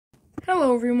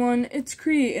Hello everyone, it's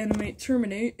Create Animate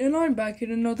Terminate, and I'm back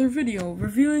in another video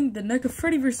reviewing the Neca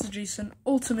Freddy vs. Jason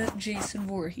Ultimate Jason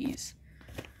Voorhees.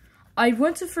 I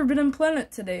went to Forbidden Planet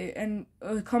today, and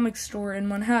a comic store in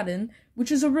Manhattan,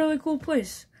 which is a really cool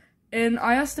place. And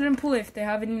I asked an employee if they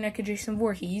have any Neca Jason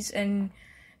Voorhees, and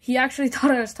he actually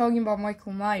thought I was talking about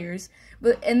Michael Myers.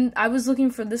 And I was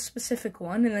looking for this specific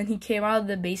one, and then he came out of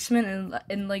the basement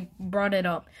and like brought it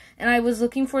up. And I was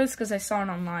looking for this because I saw it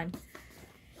online.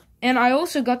 And I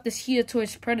also got this Hia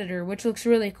Toys Predator, which looks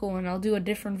really cool, and I'll do a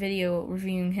different video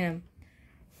reviewing him.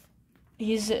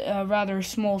 He's a rather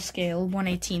small scale,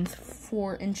 1/18,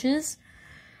 4 inches.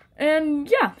 And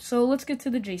yeah, so let's get to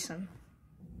the Jason.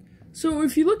 So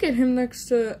if you look at him next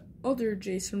to other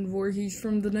Jason Voorhees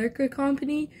from the Neca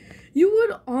company, you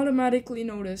would automatically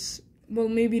notice, well,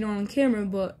 maybe not on camera,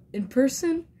 but in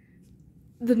person,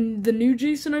 the new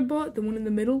Jason I bought, the one in the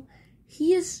middle,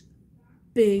 he is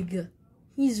big.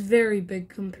 He's very big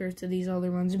compared to these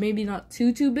other ones. Maybe not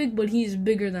too big, but he's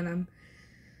bigger than him.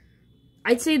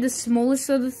 I'd say the smallest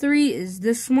of the three is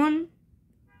this one.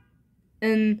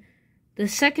 And the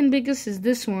second biggest is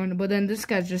this one, but then this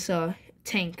guy's just a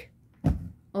tank.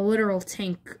 A literal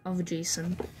tank of a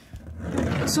Jason.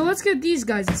 So let's get these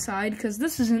guys aside, because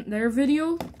this isn't their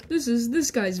video. This is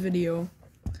this guy's video.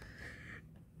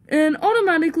 And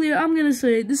automatically, I'm going to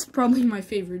say this is probably my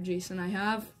favorite Jason I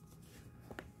have.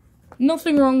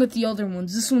 Nothing wrong with the other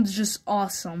ones. This one's just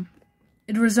awesome.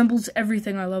 It resembles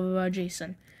everything I love about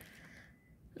Jason.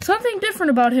 Something different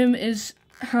about him is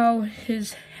how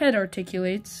his head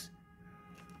articulates.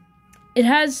 It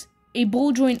has a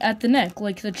ball joint at the neck,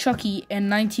 like the Chucky and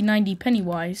 1990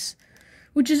 Pennywise,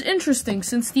 which is interesting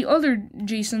since the other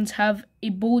Jasons have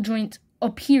a ball joint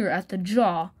up here at the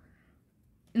jaw.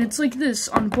 And it's like this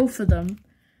on both of them.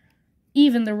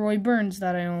 Even the Roy Burns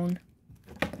that I own.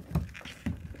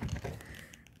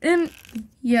 And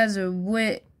he has a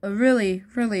really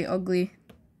ugly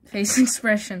face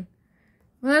expression.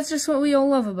 Well, that's just what we all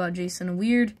love about Jason, a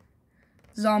weird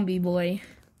zombie boy.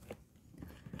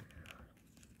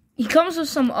 He comes with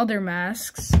some other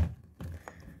masks,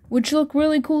 which look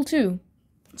really cool too.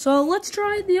 So let's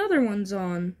try the other ones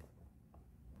on.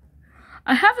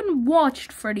 I haven't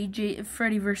watched Freddy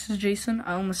vs. Jason.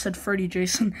 I almost said Freddy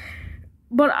Jason.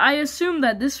 But I assume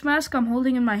that this mask I'm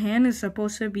holding in my hand is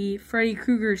supposed to be Freddy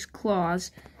Krueger's claws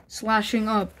slashing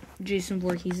up Jason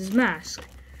Voorhees' mask.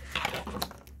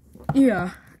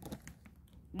 Yeah.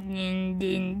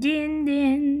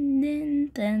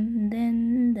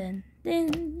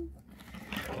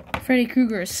 Freddy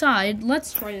Krueger aside,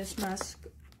 let's try this mask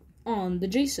on the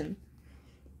Jason.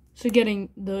 So getting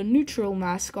the neutral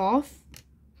mask off,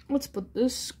 let's put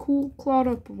this cool clawed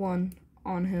up one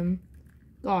on him.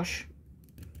 Gosh.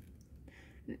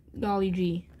 Golly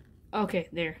gee. Okay,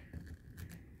 there.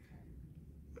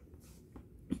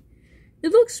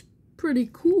 It looks pretty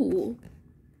cool.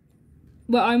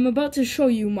 But I'm about to show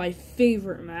you my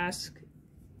favorite mask.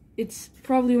 It's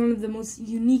probably one of the most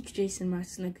unique Jason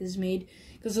masks Neca's made,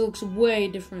 because it looks way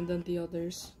different than the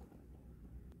others.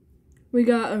 We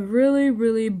got a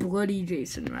really bloody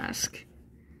Jason mask.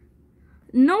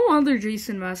 No other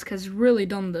Jason mask has really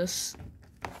done this.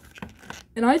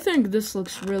 And I think this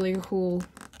looks really cool.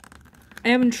 I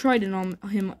haven't tried it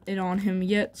on him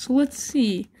yet, so let's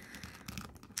see.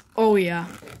 Oh yeah.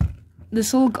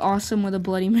 This will look awesome with a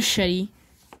bloody machete.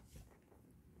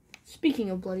 Speaking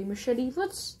of bloody machete,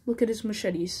 let's look at his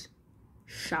machetes.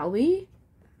 Shall we?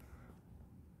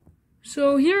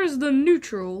 So here's the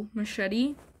neutral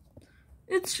machete.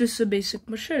 It's just a basic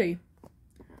machete.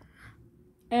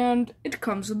 And it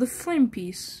comes with a flame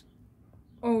piece.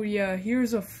 Oh yeah,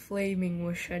 here's a flaming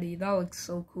machete. That looks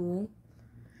so cool.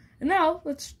 And now,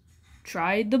 let's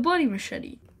try the bloody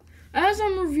machete. As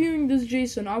I'm reviewing this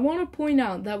Jason, I want to point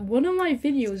out that one of my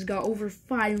videos got over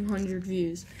 500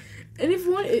 views.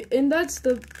 And that's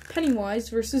the Pennywise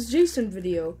vs. Jason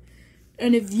video.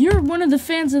 And if you're one of the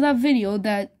fans of that video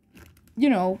that, you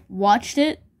know, watched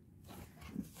it,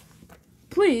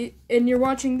 please, and you're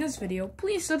watching this video,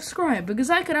 please subscribe, because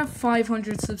I could have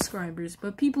 500 subscribers,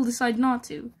 but people decide not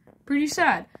to. Pretty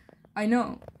sad, I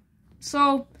know.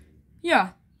 So, yeah,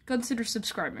 consider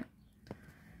subscribing.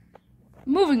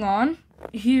 Moving on,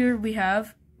 here we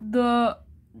have the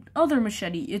other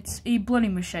machete. It's a bloody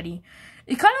machete.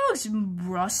 It kind of looks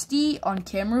rusty on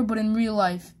camera, but in real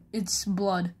life, it's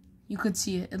blood. You could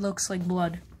see it. It looks like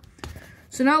blood.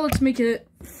 So now let's make it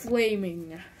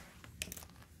flaming.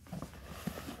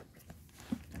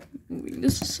 Moving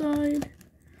this aside.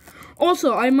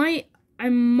 Also, I might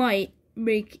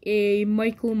make a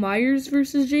Michael Myers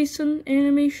vs. Jason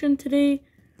animation today.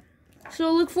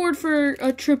 So look forward for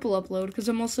a triple upload, because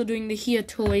I'm also doing the Hia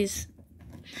Toys,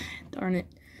 darn it,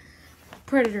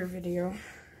 Predator video.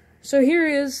 So here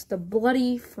is the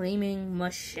bloody flaming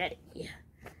machete.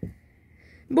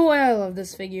 Boy, I love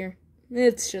this figure.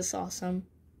 It's just awesome.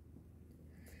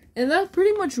 And that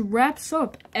pretty much wraps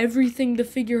up everything the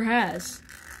figure has.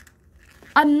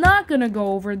 I'm not gonna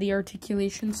go over the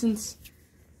articulation since,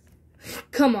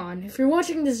 come on, if you're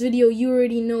watching this video, you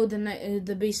already know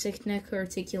the basic Neca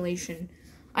articulation.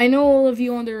 I know all of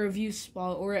you on the review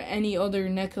spot or any other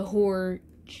Neca horror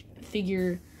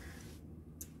figure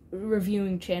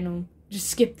reviewing channel just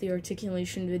skip the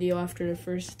articulation video after the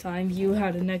first time you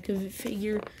had a Neca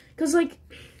figure. Because, like,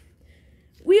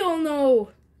 we all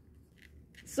know.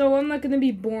 So I'm not going to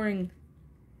be boring.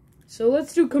 So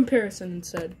let's do comparison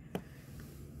instead.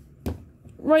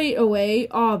 Right away,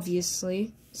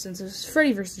 obviously, since it's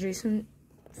Freddy versus Jason,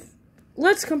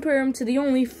 let's compare him to the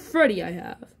only Freddy I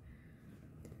have.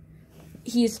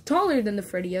 He is taller than the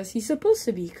Freddy as he's supposed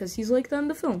to be, because he's like that in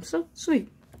the film, so sweet.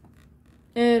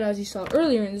 And as you saw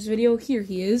earlier in this video, here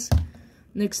he is,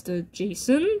 next to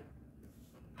Jason,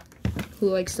 who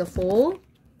likes to fall,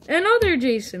 and other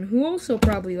Jason, who also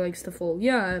probably likes to fall.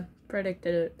 Yeah, I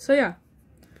predicted it. So yeah.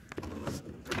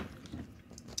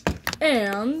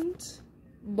 And,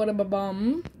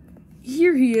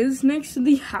 here he is next to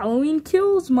the Halloween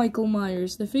Kills Michael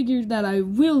Myers, the figure that I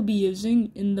will be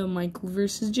using in the Michael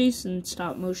vs. Jason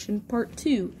stop motion part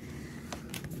 2.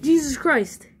 Jesus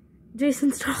Christ,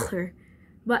 Jason's taller,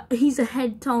 but he's a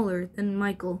head taller than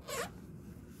Michael.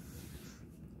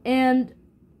 And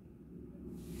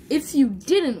if you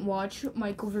didn't watch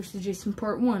Michael vs. Jason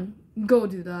part 1, go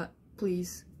do that,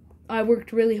 please. I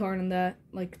worked really hard on that,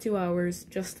 like 2 hours,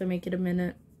 just to make it a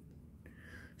minute.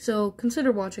 So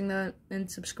consider watching that and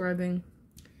subscribing.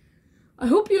 I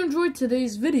hope you enjoyed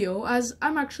today's video, as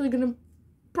I'm actually gonna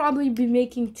probably be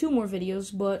making 2 more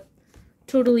videos, but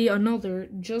totally another,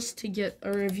 just to get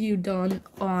a review done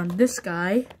on this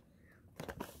guy.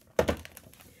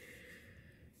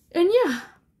 And yeah,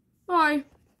 bye.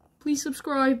 Please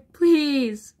subscribe,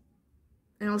 please.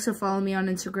 And also follow me on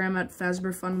Instagram at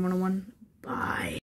FazbearFun101. Bye.